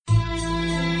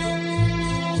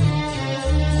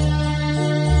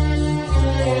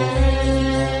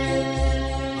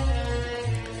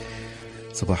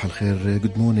Sabah al-Khair,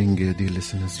 good morning, dear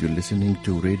listeners. You're listening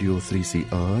to Radio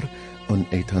 3CR on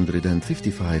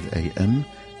 855 AM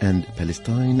and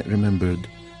Palestine Remembered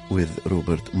with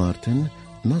Robert Martin,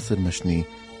 Nasser Mashni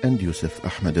and Yusuf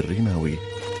Ahmed al-Rimawi.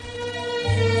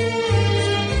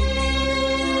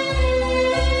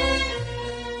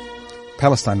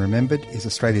 Palestine Remembered is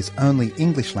Australia's only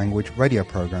English-language radio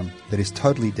program that is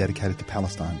totally dedicated to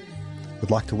Palestine.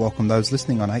 We'd like to welcome those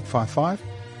listening on 855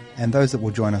 and those that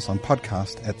will join us on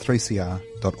podcast at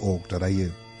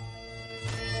 3cr.org.au.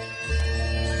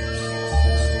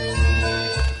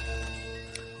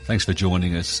 Thanks for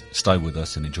joining us. Stay with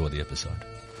us and enjoy the episode.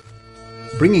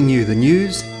 Bringing you the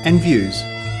news and views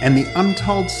and the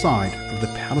untold side of the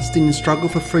Palestinian struggle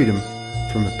for freedom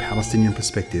from a Palestinian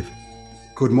perspective.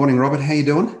 Good morning, Robert. How you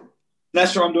doing?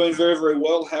 Nasser, I'm doing very, very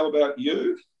well. How about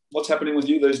you? What's happening with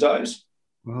you these days?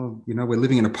 Well, you know, we're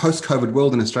living in a post-COVID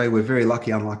world in Australia. We're very lucky,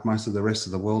 unlike most of the rest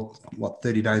of the world.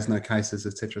 30 days, no cases,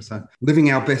 etc. So living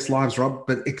our best lives, Rob.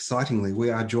 But excitingly, we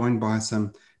are joined by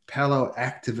some Palo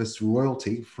activist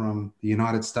royalty from the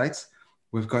United States.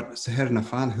 We've got Seher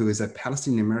Nafan, who is a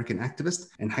Palestinian-American activist,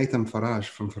 and Haytham Faraj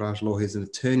from Faraj Law, who's an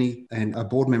attorney and a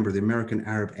board member of the American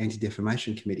Arab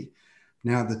Anti-Defamation Committee.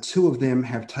 Now, the two of them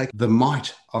have taken the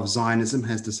might of Zionism,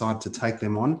 has decided to take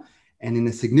them on. And in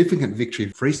a significant victory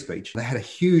of free speech, they had a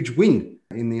huge win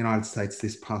in the United States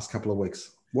this past couple of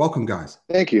weeks. Welcome, guys.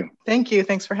 Thank you. Thank you.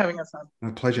 Thanks for having us on.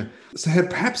 My pleasure. So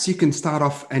perhaps you can start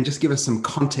off and just give us some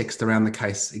context around the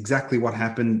case, exactly what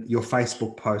happened, your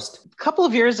Facebook post. A couple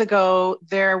of years ago,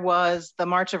 there was the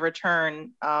March of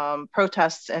Return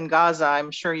protests in Gaza.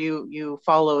 I'm sure you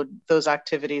followed those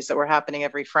activities that were happening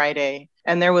every Friday.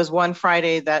 And there was one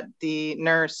Friday that the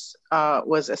nurse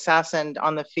was assassinated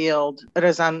on the field,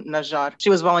 Razan Najjar. She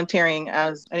was volunteering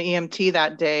as an EMT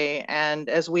that day. And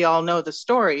as we all know the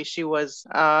story, she was,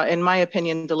 in my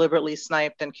opinion, deliberately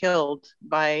sniped and killed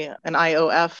by an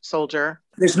IOF soldier.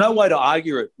 There's no way to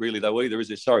argue it really, though, either, is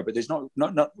there? Sorry, but there's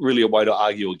not really a way to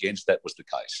argue against that was the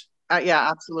case.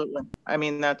 Yeah, absolutely. I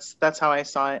mean, that's how I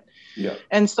saw it. Yeah.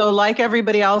 And so like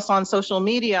everybody else on social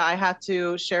media, I had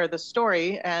to share the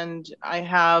story. And I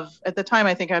have, at the time,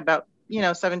 I think I had about,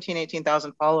 17,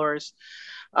 18,000 followers.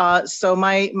 So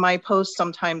my posts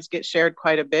sometimes get shared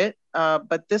quite a bit.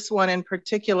 But this one in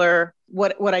particular,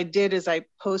 what I did is I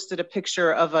posted a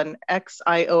picture of an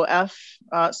ex-IOF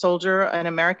soldier, an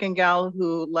American gal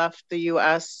who left the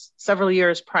U.S. several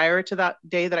years prior to that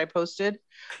day that I posted.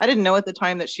 I didn't know at the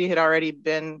time that she'd already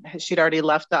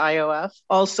left the IOF.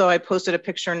 Also, I posted a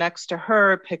picture next to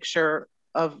her, a picture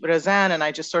of Razan, and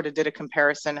I just sort of did a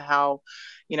comparison how,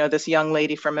 this young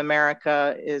lady from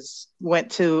America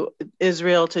went to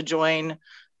Israel to join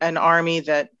an army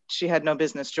that she had no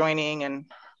business joining. And,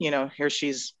 here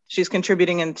she's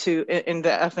contributing in the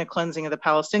ethnic cleansing of the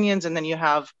Palestinians. And then you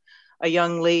have a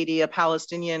young lady, a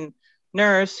Palestinian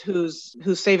nurse who's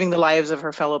saving the lives of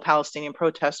her fellow Palestinian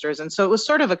protesters. And so it was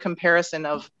sort of a comparison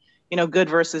of, good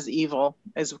versus evil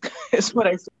is what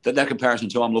I said. That comparison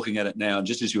too, I'm looking at it now, and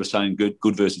just as you were saying,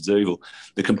 good versus evil,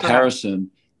 the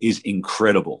comparison is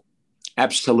incredible.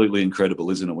 Absolutely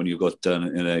incredible, isn't it? When you've got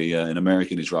an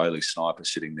American-Israeli sniper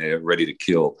sitting there ready to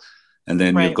kill. And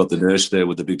then You've got the nurse there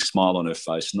with a big smile on her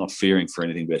face, not fearing for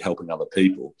anything but helping other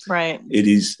people. Right. It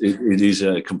is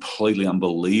a completely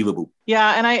unbelievable.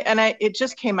 Yeah, and it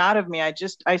just came out of me.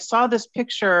 I saw this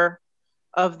picture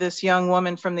of this young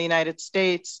woman from the United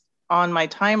States on my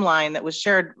timeline that was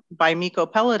shared by Miko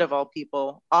Pellet of all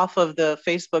people off of the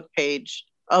Facebook page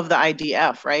of the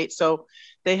IDF, right? So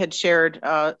they had shared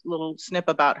a little snip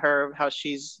about her, how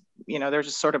she's, they're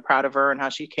just sort of proud of her and how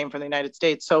she came from the United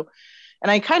States. So,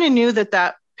 and I kind of knew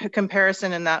that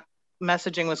comparison and that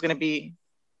messaging was going to be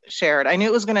shared. I knew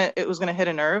it was going to hit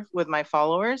a nerve with my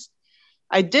followers.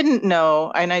 I didn't know,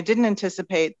 and I didn't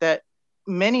anticipate that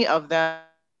many of them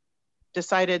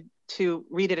decided to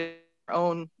read it their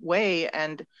own way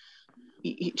and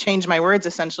change my words,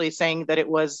 essentially saying that it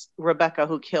was Rebecca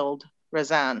who killed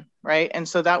Razan, right? And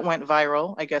so that went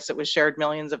viral. I guess it was shared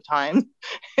millions of times.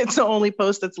 It's the only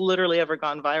post that's literally ever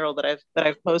gone viral that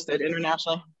I've posted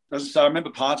internationally. So I remember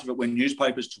parts of it when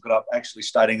newspapers took it up, actually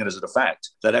stating it as a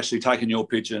fact. They'd actually taken your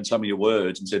picture and some of your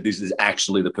words and said, this is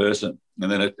actually the person. And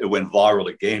then it went viral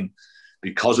again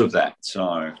because of that.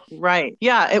 So right.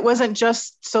 Yeah. It wasn't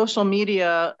just social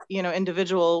media,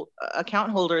 individual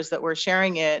account holders that were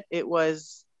sharing it. It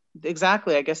was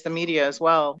exactly, I guess, the media as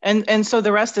well. And so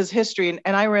the rest is history.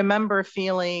 And I remember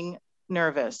feeling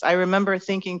nervous. I remember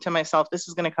thinking to myself, this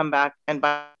is going to come back and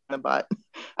bite the butt.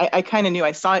 I kind of knew,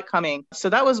 I saw it coming. So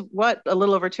that was a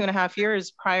little over 2.5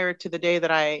 years prior to the day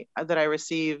that I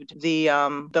received the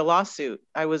lawsuit.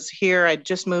 I was here. I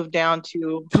just moved down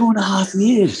to 2.5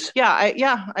 years.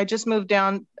 I just moved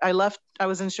down. I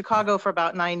was in Chicago for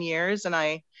about 9 years, and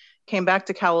I came back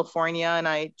to California, and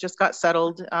I just got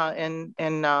settled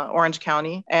in Orange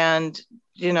County, and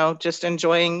just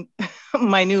enjoying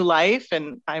my new life.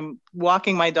 And I'm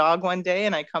walking my dog one day,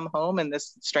 and I come home, and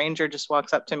this stranger just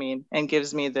walks up to me and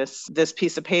gives me this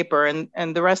piece of paper,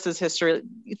 and the rest is history.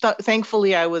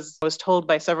 Thankfully, I was told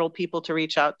by several people to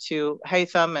reach out to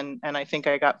Haytham, and I think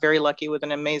I got very lucky with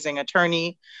an amazing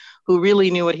attorney who really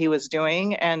knew what he was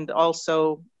doing, and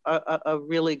also a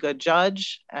really good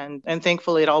judge, and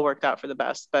thankfully it all worked out for the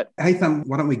best. But Haytham,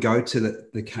 why don't we go to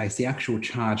the case, the actual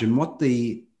charge, and what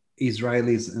the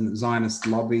Israelis and Zionist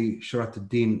lobby, Shurat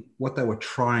ad-Din, what they were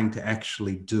trying to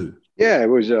actually do? Yeah, it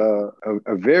was a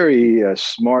very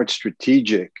smart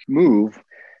strategic move.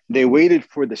 They waited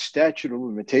for the statute of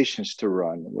limitations to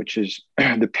run, which is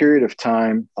the period of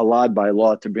time allowed by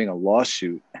law to bring a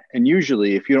lawsuit. And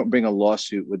usually, if you don't bring a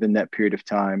lawsuit within that period of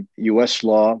time, U.S.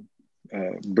 law,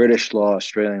 British law,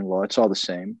 Australian law, it's all the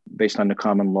same. Based on the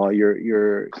common law,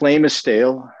 your claim is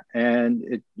stale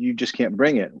and you just can't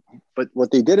bring it. But what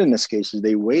they did in this case is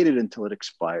they waited until it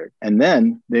expired. And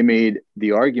then they made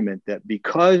the argument that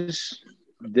because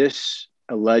this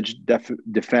alleged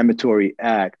defamatory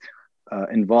act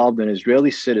involved an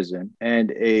Israeli citizen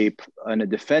and a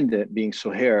defendant being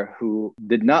Soher, who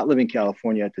did not live in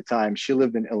California at the time, she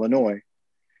lived in Illinois,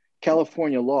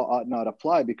 California law ought not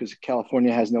apply because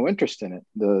California has no interest in it.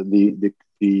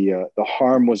 The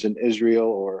harm was in Israel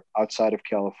or outside of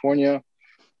California.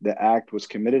 The act was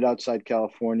committed outside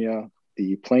California.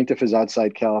 The plaintiff is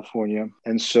outside California.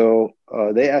 And so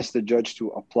they asked the judge to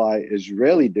apply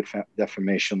Israeli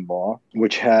defamation law,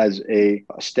 which has a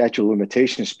statute of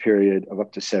limitations period of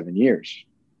up to 7 years.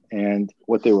 And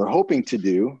what they were hoping to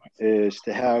do is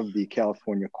to have the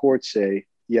California court say,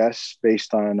 yes,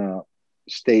 based on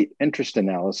state interest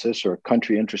analysis or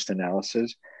country interest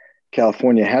analysis,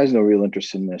 California has no real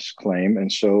interest in this claim.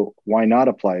 And so why not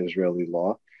apply Israeli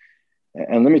law?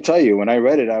 And let me tell you, when I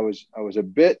read it, I was a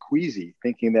bit queasy,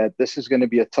 thinking that this is going to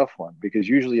be a tough one, because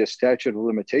usually a statute of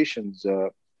limitations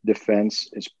defense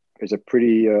is a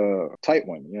pretty tight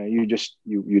one. You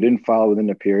didn't file within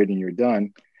the period and you're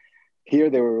done. Here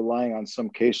they were relying on some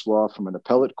case law from an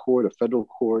appellate court, a federal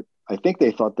court. I think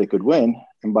they thought they could win,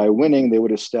 and by winning, they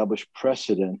would establish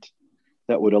precedent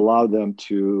that would allow them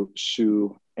to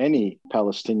sue any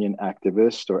Palestinian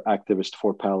activist or activist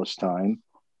for Palestine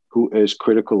who is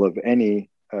critical of any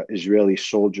Israeli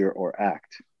soldier or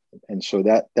act. And so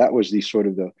that was the sort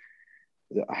of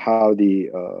how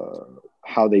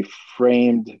they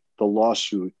framed the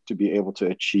lawsuit to be able to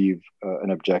achieve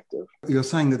an objective. You're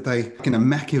saying that they, in a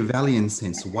Machiavellian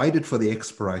sense, waited for the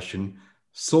expiration,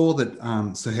 saw that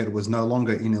Soher was no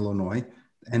longer in Illinois,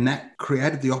 and that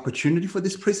created the opportunity for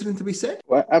this precedent to be set?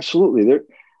 Well, absolutely.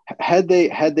 Had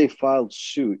they filed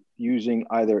suit using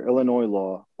either Illinois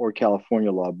law or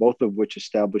California law, both of which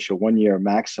establish a 1-year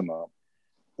maximum,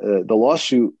 the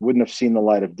lawsuit wouldn't have seen the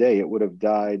light of day. It would have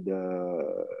died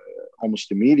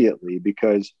almost immediately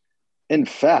because, in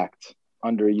fact,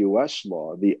 under U.S.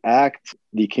 law,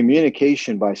 the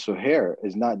communication by Soher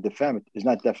is not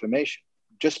defamation.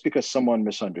 Just because someone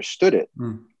misunderstood it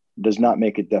does not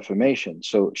make it defamation.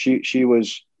 So she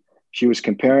was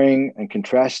comparing and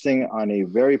contrasting on a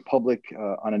very public,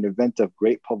 on an event of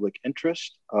great public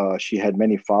interest. She had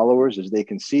many followers, as they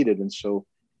conceded. And so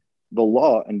the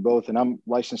law in both, and I'm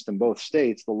licensed in both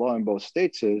states, the law in both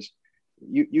states is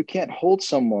you can't hold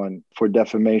someone for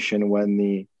defamation when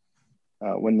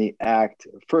the act,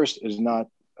 first, is not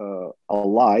a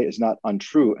lie, is not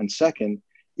untrue. And second,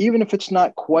 even if it's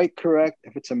not quite correct,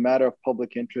 if it's a matter of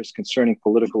public interest concerning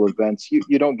political events,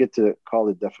 you don't get to call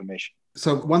it defamation.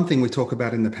 So one thing we talk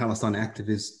about in the Palestine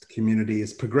activist community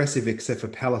is progressive except for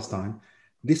Palestine.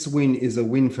 This win is a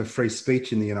win for free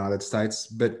speech in the United States,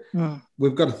 but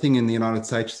we've got a thing in the United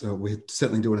States, so we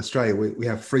certainly do in Australia, we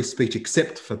have free speech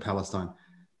except for Palestine.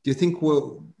 Do you think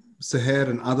Soher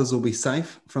and others will be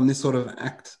safe from this sort of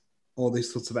act or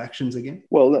these sorts of actions again?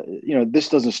 Well, this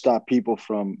doesn't stop people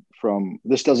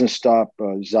this doesn't stop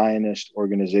Zionist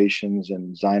organizations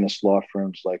and Zionist law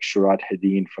firms like Shurat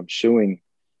ad-Din from suing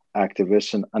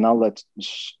activists. And I'll let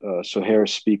Soher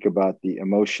speak about the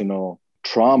emotional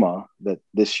trauma that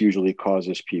this usually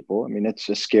causes people. I mean, it's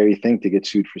a scary thing to get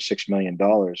sued for $6 million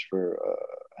for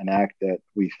an act that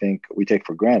we take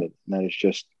for granted, and that is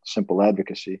just simple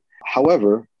advocacy.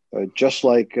 However, just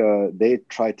like they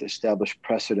tried to establish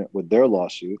precedent with their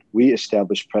lawsuit, we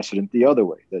established precedent the other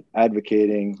way, that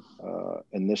advocating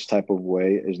in this type of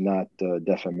way is not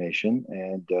defamation,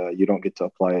 and you don't get to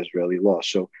apply Israeli law.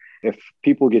 So if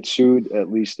people get sued,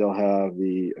 at least they'll have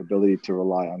the ability to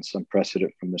rely on some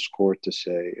precedent from this court to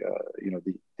say,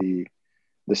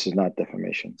 this is not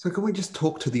defamation. So can we just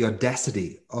talk to the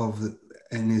audacity of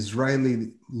an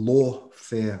Israeli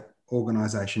lawfare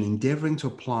organization endeavoring to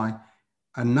apply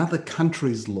another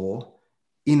country's law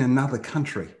in another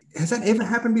country? Has that ever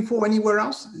happened before anywhere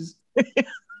else?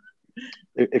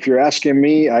 If you're asking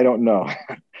me, I don't know.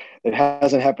 It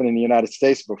hasn't happened in the United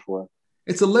States before.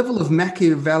 It's a level of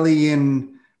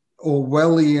Machiavellian,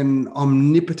 Orwellian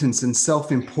omnipotence and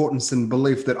self-importance and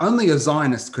belief that only a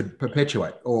Zionist could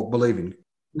perpetuate or believe in.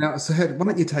 Now, Suhair, why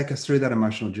don't you take us through that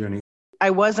emotional journey? I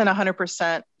wasn't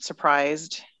 100%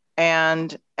 surprised.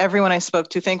 And everyone I spoke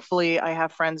to, thankfully, I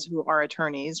have friends who are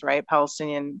attorneys, right?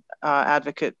 Palestinian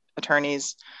advocate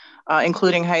attorneys,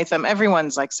 including Haytham.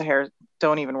 Everyone's like, Suhair,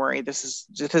 don't even worry. This is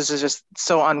just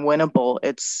so unwinnable.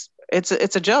 It's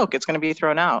a joke. It's going to be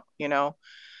thrown out,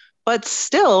 But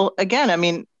still, again, I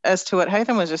mean, as to what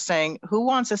Haytham was just saying, who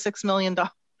wants a $6 million,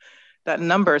 that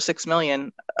number, $6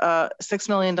 million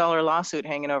lawsuit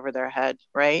hanging over their head,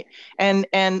 right? And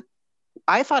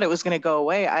I thought it was going to go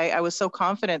away. I was so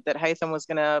confident that Haytham was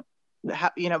going to,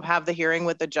 have the hearing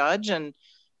with the judge, and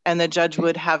the judge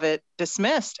would have it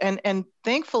dismissed. And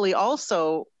thankfully,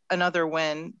 also another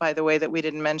win, by the way, that we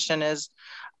didn't mention is,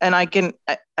 and I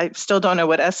still don't know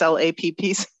what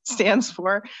SLAPP stands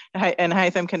for, and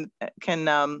Haytham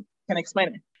can explain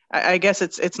it. I guess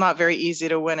it's not very easy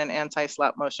to win an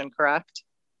anti-SLAPP motion, correct?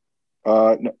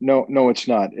 No, it's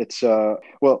not. It's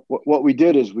what we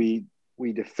did is we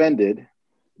defended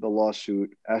the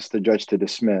lawsuit, asked the judge to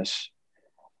dismiss,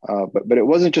 but it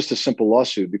wasn't just a simple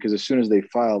lawsuit, because as soon as they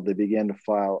filed, they began to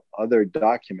file other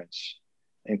documents,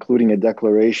 including a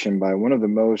declaration by one of the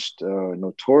most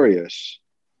notorious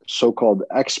so-called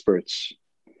experts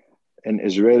in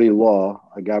Israeli law,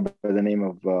 a guy by the name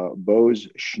of Boaz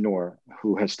Schnorr,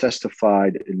 who has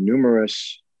testified in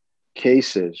numerous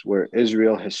cases where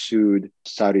Israel has sued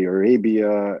Saudi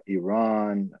Arabia,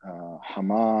 Iran,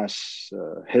 Hamas,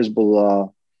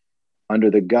 Hezbollah, under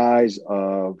the guise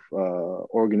of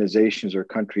organizations or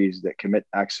countries that commit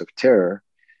acts of terror.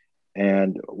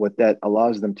 And what that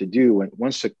allows them to do,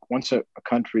 once a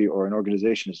country or an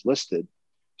organization is listed,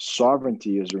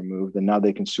 sovereignty is removed, and now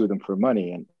they can sue them for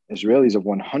money. And Israelis have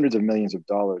won hundreds of millions of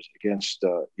dollars against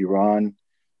Iran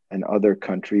and other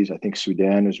countries. I think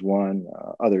Sudan is one,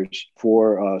 others,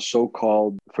 for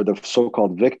the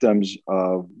so-called victims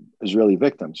of Israeli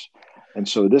victims. And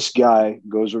so this guy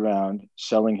goes around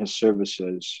selling his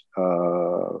services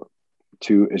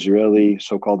to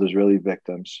so-called Israeli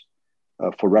victims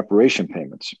for reparation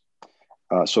payments.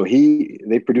 So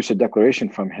they produced a declaration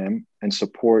from him in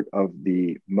support of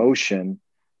the motion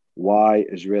why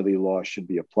Israeli law should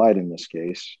be applied in this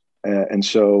case. And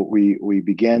so we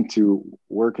began to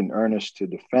work in earnest to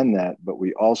defend that, but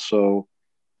we also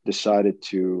decided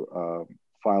to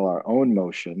file our own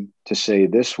motion to say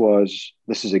this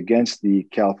is against the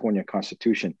California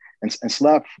Constitution. And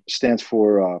SLAPP stands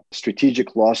for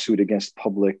Strategic Lawsuit Against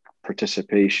Public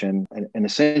Participation. And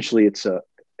essentially it's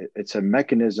a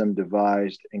mechanism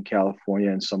devised in California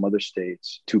and some other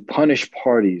states to punish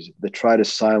parties that try to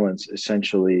silence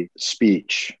essentially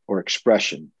speech or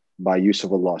expression by use of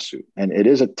a lawsuit. And it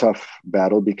is a tough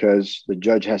battle, because the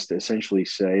judge has to essentially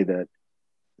say that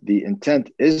the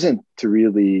intent isn't to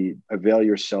really avail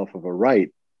yourself of a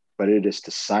right, but it is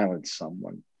to silence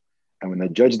someone. And when the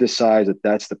judge decides that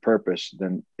that's the purpose,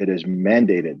 then it is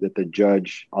mandated that the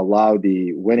judge allow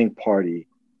the winning party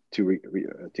to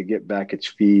get back its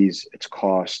fees, its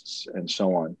costs, and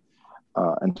so on.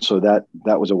 And so that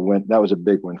was a win. That was a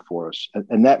big win for us.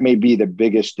 And that may be the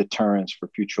biggest deterrence for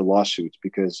future lawsuits,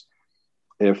 because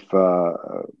if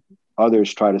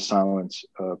others try to silence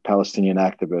Palestinian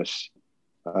activists,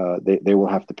 they will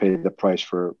have to pay the price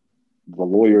for the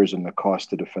lawyers and the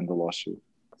cost to defend the lawsuit.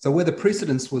 So where the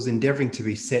precedence was endeavoring to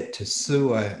be set to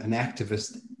sue an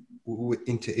activist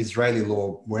into Israeli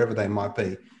law, wherever they might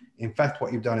be, in fact,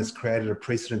 what you've done is created a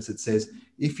precedence that says,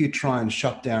 if you try and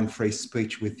shut down free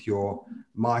speech with your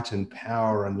might and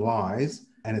power and lies,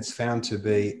 and it's found to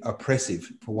be oppressive,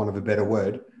 for want of a better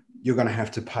word, you're going to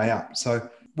have to pay up. So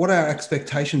what are our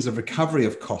expectations of recovery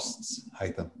of costs,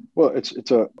 Haytham? Well,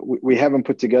 we haven't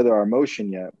put together our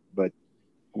motion yet, but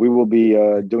we will be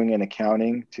doing an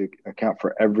accounting to account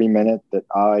for every minute that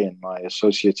I and my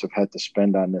associates have had to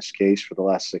spend on this case for the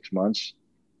last 6 months.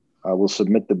 We'll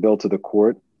submit the bill to the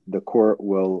court. the court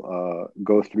will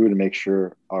go through to make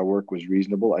sure our work was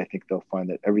reasonable. I think they'll find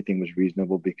that everything was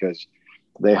reasonable because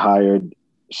they hired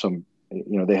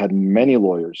they had many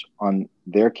lawyers on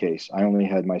their case. I only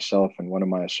had myself and one of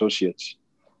my associates,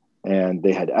 and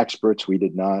they had experts. We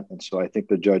did not. And so I think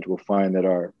the judge will find that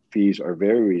our fees are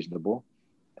very reasonable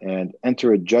and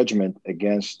enter a judgment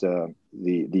against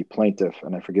the plaintiff,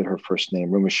 and I forget her first name,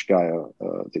 Rumishkaya,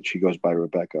 that she goes by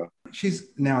Rebecca. She's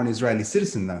now an Israeli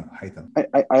citizen, though, Haitham.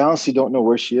 I honestly don't know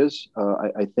where she is.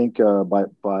 I think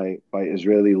by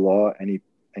Israeli law,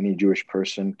 any Jewish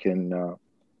person can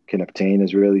obtain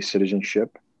Israeli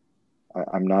citizenship.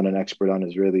 I'm not an expert on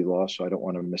Israeli law, so I don't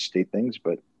want to misstate things,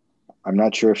 but I'm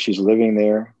not sure if she's living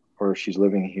there or if she's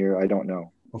living here. I don't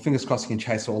know. Well, fingers crossed you can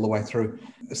chase her all the way through.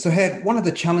 So, Had, one of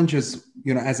the challenges,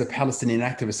 as a Palestinian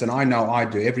activist, and I know I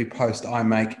do, every post I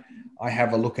make, I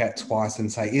have a look at twice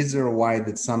and say, is there a way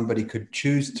that somebody could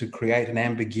choose to create an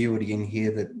ambiguity in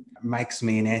here that makes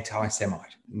me an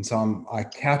anti-Semite? And so I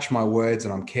couch my words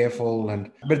and I'm careful,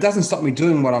 but it doesn't stop me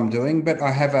doing what I'm doing, but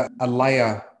I have a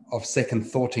layer of second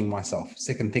thinking myself.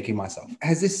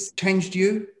 Has this changed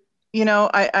you?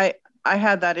 I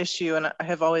had that issue, and I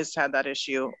have always had that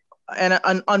issue. And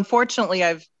unfortunately,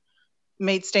 I've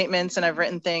made statements and I've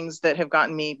written things that have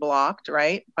gotten me blocked,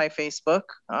 right, by Facebook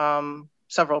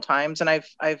several times. And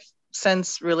I've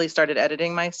since really started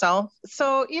editing myself.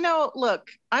 So, look,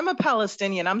 I'm a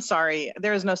Palestinian. I'm sorry.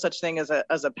 There is no such thing as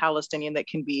a Palestinian that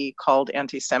can be called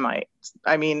anti-Semite.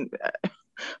 I mean,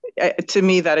 to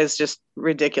me, that is just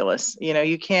ridiculous.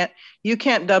 You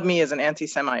can't dub me as an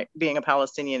anti-Semite being a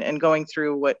Palestinian and going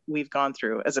through what we've gone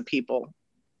through as a people.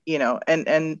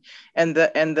 And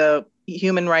the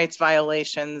human rights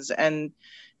violations and,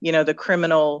 the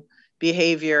criminal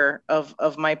behavior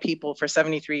of my people for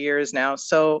 73 years now.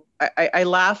 So I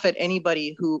laugh at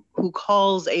anybody who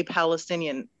calls a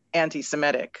Palestinian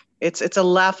anti-Semitic. It's a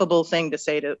laughable thing to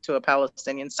say to a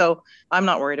Palestinian. So I'm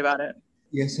not worried about it.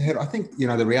 Yes, I think,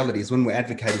 the reality is when we're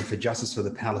advocating for justice for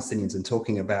the Palestinians and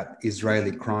talking about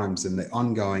Israeli crimes and the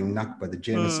ongoing Nakba, the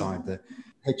genocide, the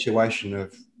perpetuation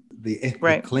of the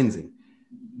ethnic cleansing,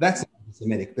 that's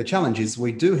anti-Semitic. The challenge is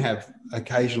we do have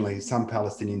occasionally some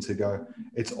Palestinians who go,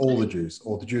 it's all the Jews,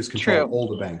 or the Jews control all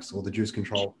the banks, or the Jews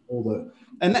control all the...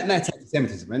 And that's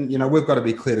anti-Semitism. And, we've got to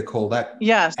be clear to call that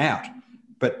out.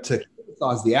 But to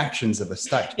criticize the actions of a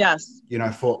state. Yes.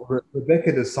 For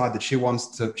Rebecca to decide that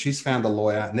she's found a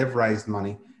lawyer, never raised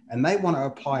money, and they want to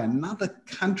apply another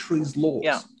country's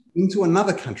laws into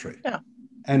another country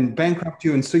and bankrupt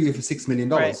you and sue you for $6 million.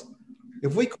 Right.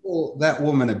 If we call that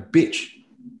woman a bitch,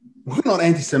 we're not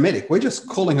anti-Semitic. We're just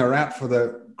calling her out for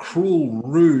the cruel,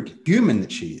 rude human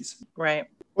that she is. Right.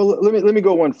 Well, let me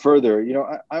go one further.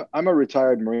 I'm a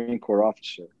retired Marine Corps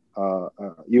officer,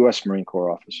 U.S. Marine Corps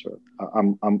officer.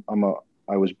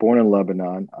 I was born in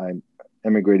Lebanon. I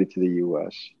immigrated to the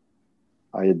U.S.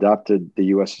 I adopted the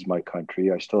U.S. as my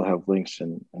country. I still have links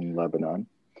in Lebanon.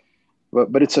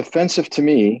 But it's offensive to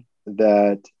me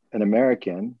that an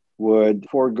American would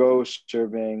forego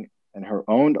serving in her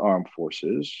own armed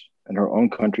forces, in her own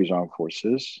country's armed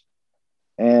forces,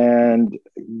 and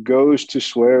goes to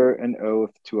swear an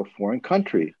oath to a foreign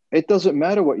country. It doesn't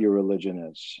matter what your religion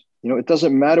is. It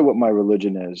doesn't matter what my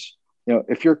religion is.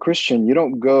 If you're Christian, you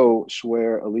don't go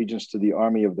swear allegiance to the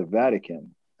army of the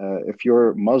Vatican. If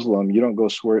you're Muslim, you don't go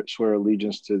swear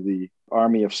allegiance to the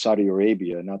army of Saudi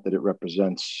Arabia, not that it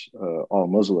represents all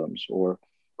Muslims, or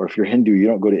if you're Hindu, you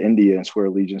don't go to India and swear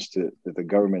allegiance to the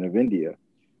government of India.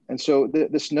 And so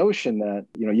this notion that,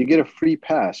 you get a free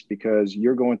pass because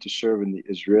you're going to serve in the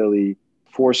Israeli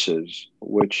forces,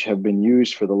 which have been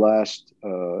used for the last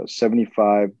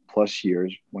 75 plus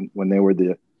years when they were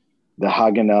the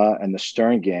Haganah and the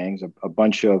Stern gangs, a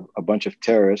bunch of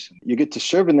terrorists. You get to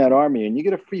serve in that army and you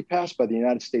get a free pass by the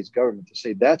United States government to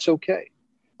say that's okay.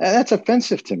 That's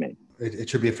offensive to me. It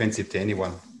should be offensive to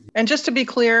anyone. And just to be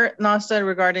clear, Nasa,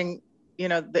 regarding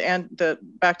the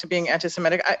back to being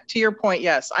anti-Semitic, to your point,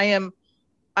 yes, I am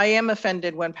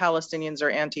offended when Palestinians are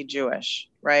anti-Jewish,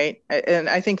 right? And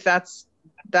I think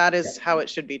that is how it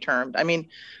should be termed. I mean,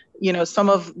 some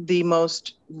of the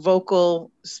most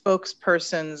vocal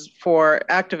spokespersons for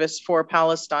activists for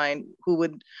Palestine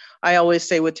I always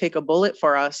say would take a bullet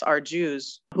for us are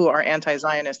Jews who are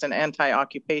anti-Zionist and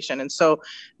anti-occupation. And so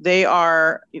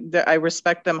I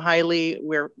respect them highly.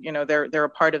 They're a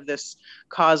part of this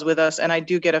cause with us. And I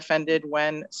do get offended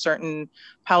when certain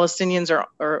Palestinians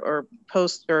or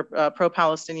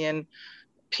pro-Palestinian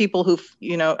people who,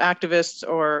 activists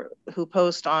or who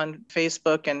post on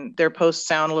Facebook and their posts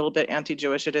sound a little bit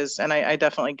anti-Jewish. It is. And I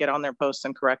definitely get on their posts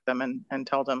and correct them and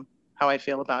tell them how I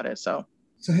feel about it. So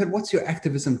So, Head, what's your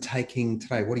activism taking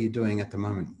today? What are you doing at the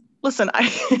moment? Listen,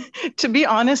 to be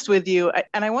honest with you,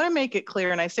 and I want to make it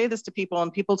clear, and I say this to people,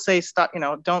 and people say, stop,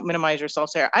 don't minimize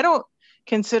yourself. I don't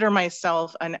consider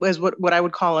myself as what I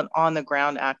would call an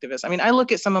on-the-ground activist. I mean, I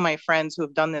look at some of my friends who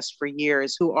have done this for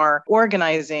years, who are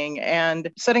organizing and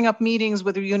setting up meetings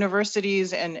with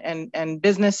universities and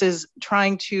businesses,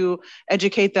 trying to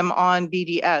educate them on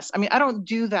BDS. I mean, I don't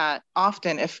do that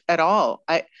often, if at all.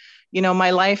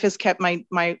 My life has kept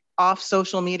my off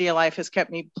social media life has kept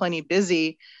me plenty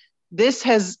busy. This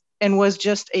was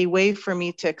just a way for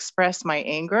me to express my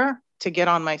anger, to get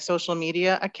on my social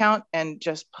media account and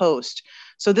just post.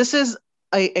 So this is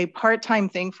a part-time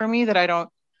thing for me that I don't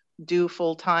do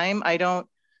full-time. I don't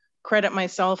credit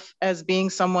myself as being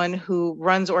someone who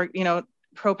runs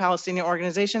pro-Palestinian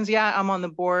organizations. Yeah, I'm on the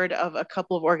board of a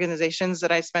couple of organizations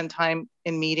that I spend time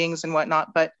in meetings and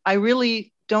whatnot, but I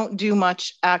really don't do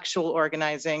much actual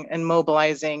organizing and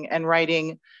mobilizing and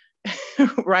writing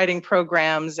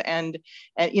programs and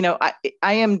I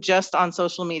am just on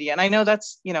social media. And I know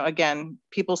that's, again,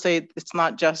 people say it's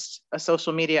not just a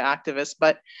social media activist,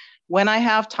 but when I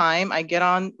have time, I get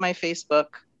on my Facebook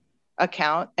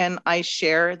account and I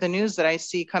share the news that I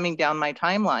see coming down my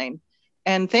timeline.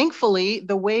 And thankfully,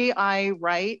 the way I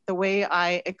write, the way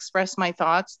I express my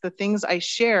thoughts, the things I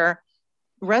share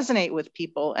resonate with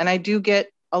people. And I do get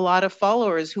a lot of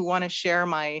followers who want to share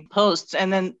my posts.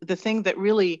 And then the thing that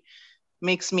really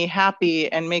makes me happy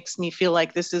and makes me feel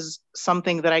like this is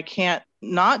something that I can't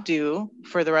not do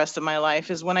for the rest of my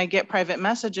life is when I get private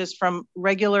messages from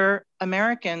regular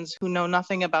Americans who know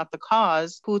nothing about the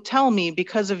cause, who tell me,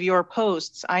 because of your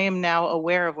posts, I am now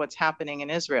aware of what's happening in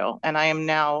Israel. And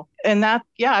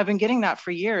I've been getting that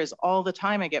for years. All the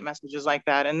time I get messages like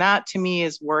that. And that to me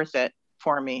is worth it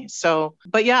for me. So,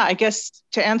 but yeah, I guess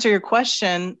to answer your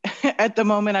question, at the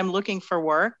moment I'm looking for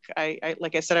work. I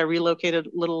like I said, I relocated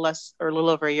a little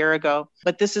over a year ago,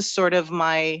 but this is sort of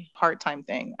my part-time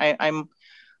thing. I'm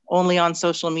only on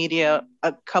social media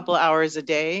a couple hours a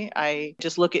day. I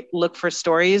just look for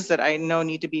stories that I know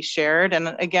need to be shared.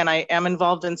 And again, I am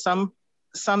involved in some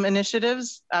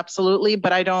initiatives, absolutely,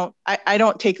 but I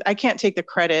can't take the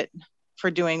credit for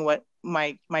doing what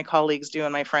my colleagues do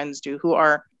and my friends do, who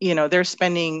are, they're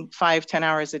spending 5-10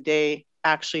 hours a day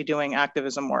actually doing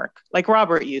activism work, like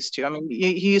Robert used to. I mean,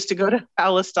 he used to go to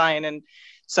Palestine. And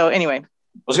so anyway.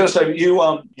 I was going to say,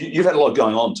 you've had a lot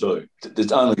going on too.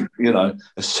 There's only,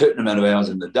 a certain amount of hours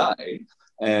in the day,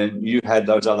 and you had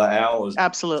those other hours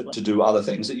absolutely to do other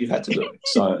things that you've had to do.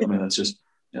 So, I mean, it's just,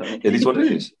 it is what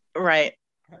it is. Right.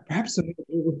 Perhaps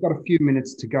we've got a few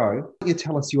minutes to go. You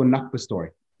tell us your Nakba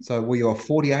story. So were you a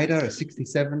 48er, a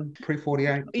 67,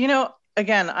 pre-48?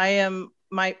 Again, I am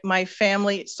my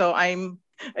family. So I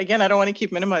don't want to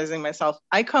keep minimizing myself.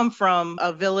 I come from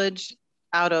a village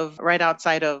right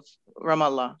outside of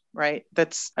Ramallah, right?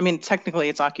 Technically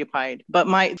it's occupied, but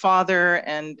my father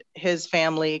and his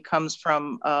family comes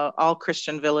from an all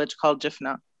Christian village called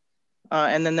Jifna.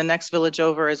 And then the next village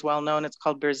over is well known. It's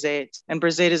called Birzeit. And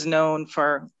Birzeit is known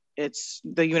for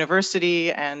the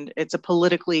university, and it's a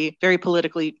very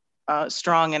politically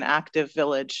strong and active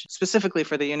village, specifically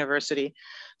for the university.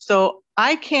 So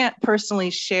I can't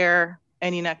personally share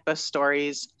any Nakba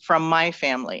stories from my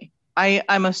family.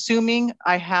 I'm assuming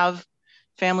I have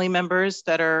family members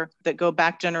that go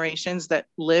back generations that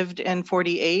lived in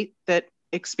 48 that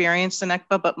experienced the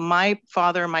Nakba, but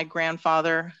my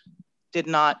grandfather did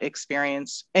not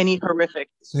experience any horrific.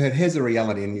 So here's the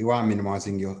reality, and you are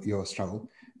minimizing your struggle.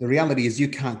 The reality is you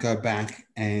can't go back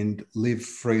and live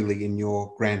freely in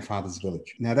your grandfather's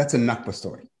village. Now, that's a Nakba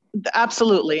story.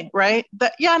 Absolutely, right?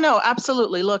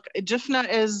 Absolutely. Look,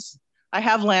 Jifna I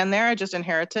have land there. I just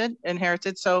inherited.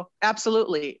 So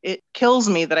absolutely, it kills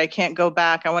me that I can't go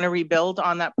back. I want to rebuild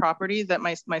on that property that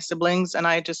my siblings and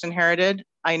I just inherited.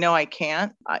 I know I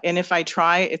can't. And if I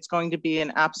try, it's going to be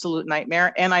an absolute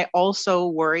nightmare. And I also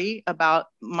worry about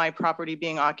my property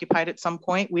being occupied at some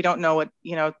point. We don't know what,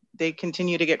 they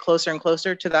continue to get closer and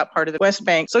closer to that part of the West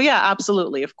Bank. So yeah,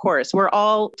 absolutely. Of course, we're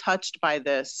all touched by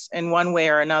this in one way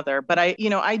or another. But I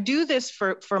do this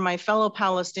for my fellow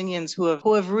Palestinians who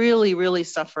have really, really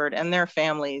suffered, and their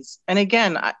families. And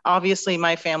again, obviously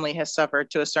my family has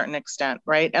suffered to a certain extent,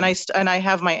 right? And I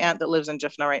have my aunt that lives in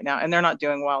Jifna right now, and they're not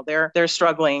doing well. They're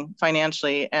struggling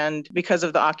financially, and because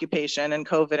of the occupation and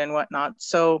COVID and whatnot.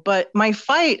 So, but my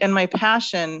fight and my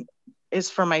passion is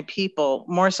for my people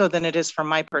more so than it is for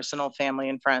my personal family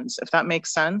and friends, if that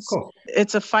makes sense. Cool.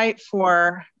 It's a fight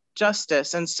for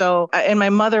justice. And so, and my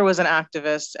mother was an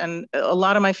activist, and a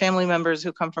lot of my family members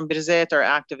who come from Birzeit are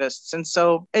activists. And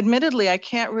so admittedly, I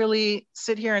can't really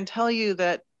sit here and tell you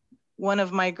that one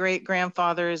of my great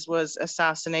grandfathers was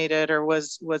assassinated or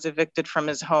was evicted from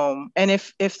his home. And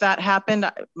if that happened,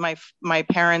 my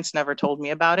parents never told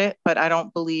me about it, but I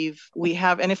don't believe we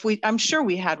have. And I'm sure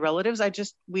we had relatives.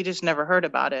 We just never heard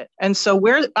about it. And so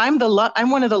I'm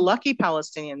one of the lucky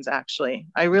Palestinians, actually.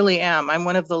 I really am. I'm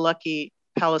one of the lucky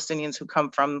Palestinians who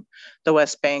come from the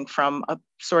West Bank, from a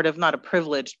sort of not a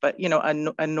privileged, but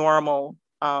a normal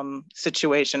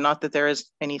situation. Not that there is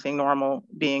anything normal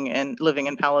living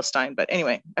in Palestine, but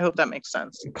anyway, I hope that makes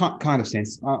sense. Kind of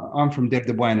sense. I'm from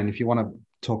Debdewan, and if you want to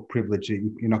talk privilege,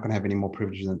 you're not going to have any more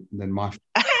privilege than my.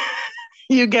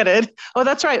 You get it. Oh,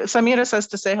 that's right. Samira says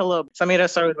to say hello. Samira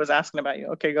Saud was asking about you.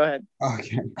 Okay, go ahead.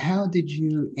 Okay. How did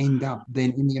you end up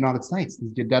then in the United States?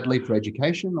 Did your dad leave for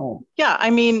education or? Yeah, I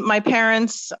mean, my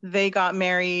parents, they got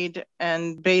married,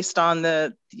 and based on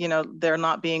there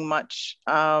not being much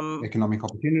economic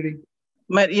opportunity.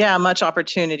 But yeah, much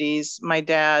opportunities. My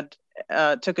dad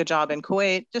took a job in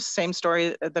Kuwait, just same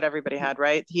story that everybody had,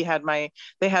 right? They had my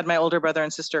older brother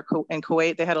and sister in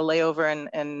Kuwait. They had a layover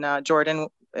in Jordan.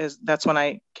 That's when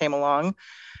I came along.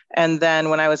 And then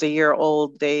when I was a year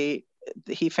old, he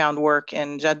found work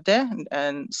in Jeddah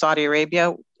and Saudi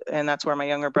Arabia, and that's where my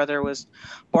younger brother was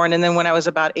born. And then when I was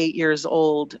about 8 years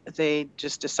old, they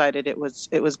just decided it was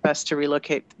best to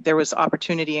relocate. There was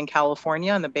opportunity in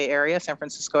California, in the Bay Area, San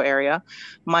Francisco area.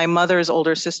 My mother's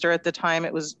older sister at the time,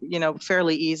 it was,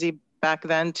 fairly easy back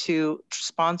then to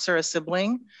sponsor a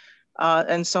sibling.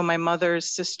 And so my mother's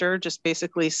sister just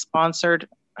basically sponsored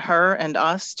her and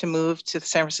us to move to the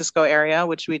San Francisco area,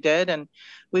 which we did. And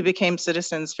we became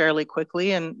citizens fairly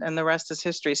quickly, and the rest is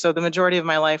history. So the majority of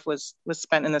my life was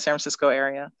spent in the San Francisco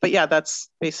area. But yeah, that's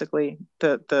basically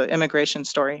the immigration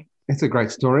story. It's a great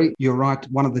story. You're right.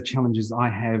 One of the challenges I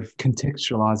have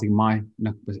contextualizing my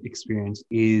Nakba experience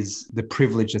is the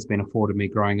privilege that's been afforded me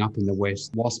growing up in the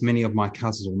West. Whilst many of my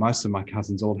cousins, or most of my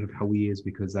cousins, all have Hawiyas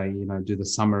because they, do the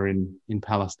summer in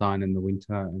Palestine and the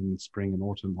winter and spring and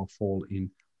autumn or fall in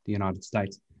the United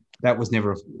States. That was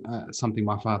never something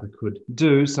my father could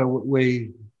do. So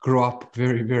we grew up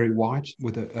very, very white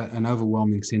with an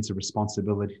overwhelming sense of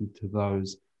responsibility to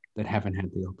those that haven't had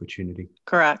the opportunity.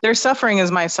 Correct. Their suffering is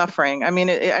my suffering. I mean,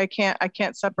 I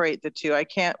can't separate the two. I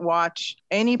can't watch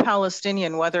any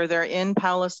Palestinian, whether they're in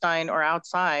Palestine or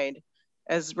outside,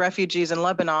 as refugees in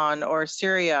Lebanon or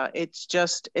Syria.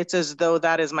 It's as though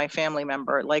that is my family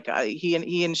member. Like he and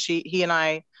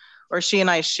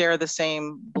I share the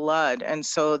same blood. And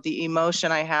so the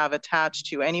emotion I have attached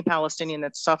to any Palestinian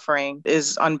that's suffering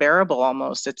is unbearable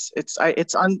almost.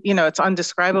 It's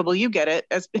undescribable. You get it.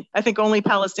 I think only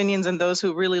Palestinians and those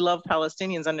who really love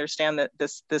Palestinians understand that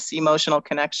this emotional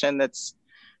connection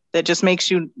that just makes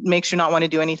you not want to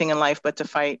do anything in life but to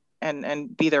fight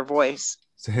and be their voice.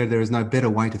 Suhair, there is no better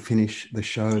way to finish the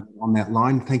show on that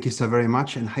line. Thank you so very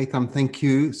much. And Haytham, thank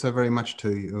you so very much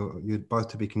to you both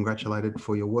to be congratulated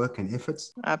for your work and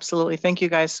efforts. Absolutely. Thank you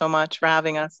guys so much for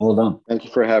having us. Well done. Thank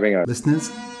you for having us.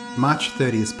 Listeners, March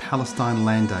 30 is Palestine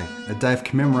Land Day, a day of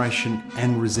commemoration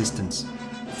and resistance.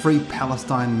 Free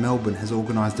Palestine Melbourne has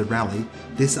organised a rally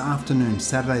this afternoon,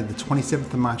 Saturday the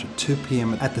 27th of March at 2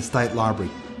 p.m. at the State Library.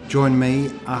 Join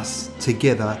us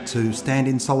together to stand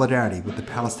in solidarity with the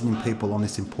Palestinian people on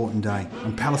this important day.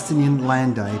 On Palestinian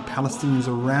Land Day, Palestinians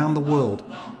around the world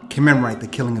commemorate the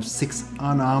killing of 6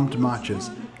 unarmed marchers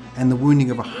and the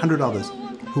wounding of 100 others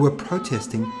who were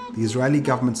protesting the Israeli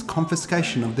government's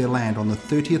confiscation of their land on the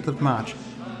 30th of March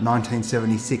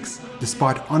 1976.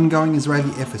 Despite ongoing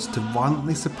Israeli efforts to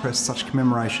violently suppress such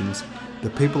commemorations,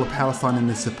 the people of Palestine and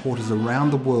their supporters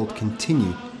around the world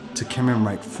continue to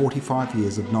commemorate 45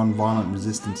 years of non-violent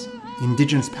resistance.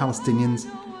 Indigenous Palestinians,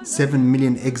 7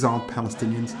 million exiled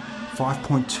Palestinians,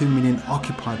 5.2 million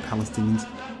occupied Palestinians,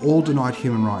 all denied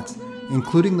human rights,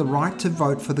 including the right to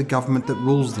vote for the government that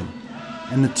rules them,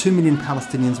 and the 2 million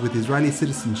Palestinians with Israeli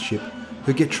citizenship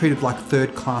who get treated like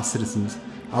third-class citizens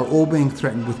are all being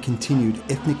threatened with continued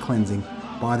ethnic cleansing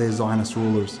by their Zionist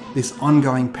rulers. This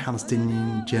ongoing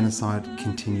Palestinian genocide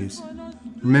continues.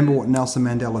 Remember what Nelson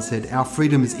Mandela said, our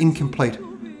freedom is incomplete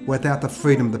without the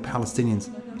freedom of the Palestinians.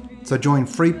 So join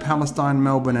Free Palestine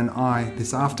Melbourne and I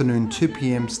this afternoon, 2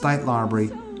 p.m, State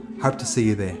Library. Hope to see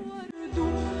you there.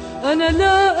 أنا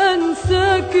لا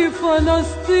أنساك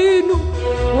فلسطين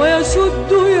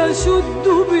ويشد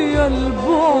بي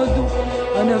البعد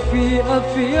أنا في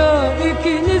أفيائك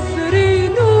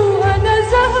نسرين أنا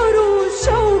زهر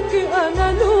الشوك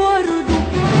أنا الورد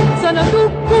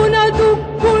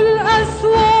ندك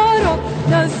الأسوار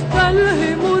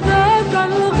نستلهم ذاك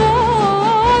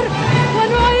الغار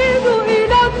ونعيد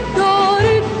إلى الدار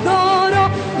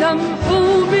نمحو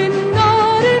من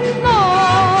نار النار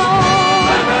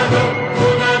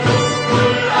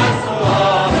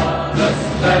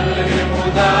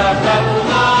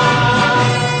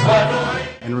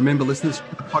remember, listeners, share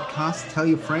the podcast, tell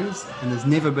your friends, and there's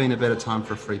never been a better time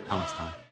for a free Palestine.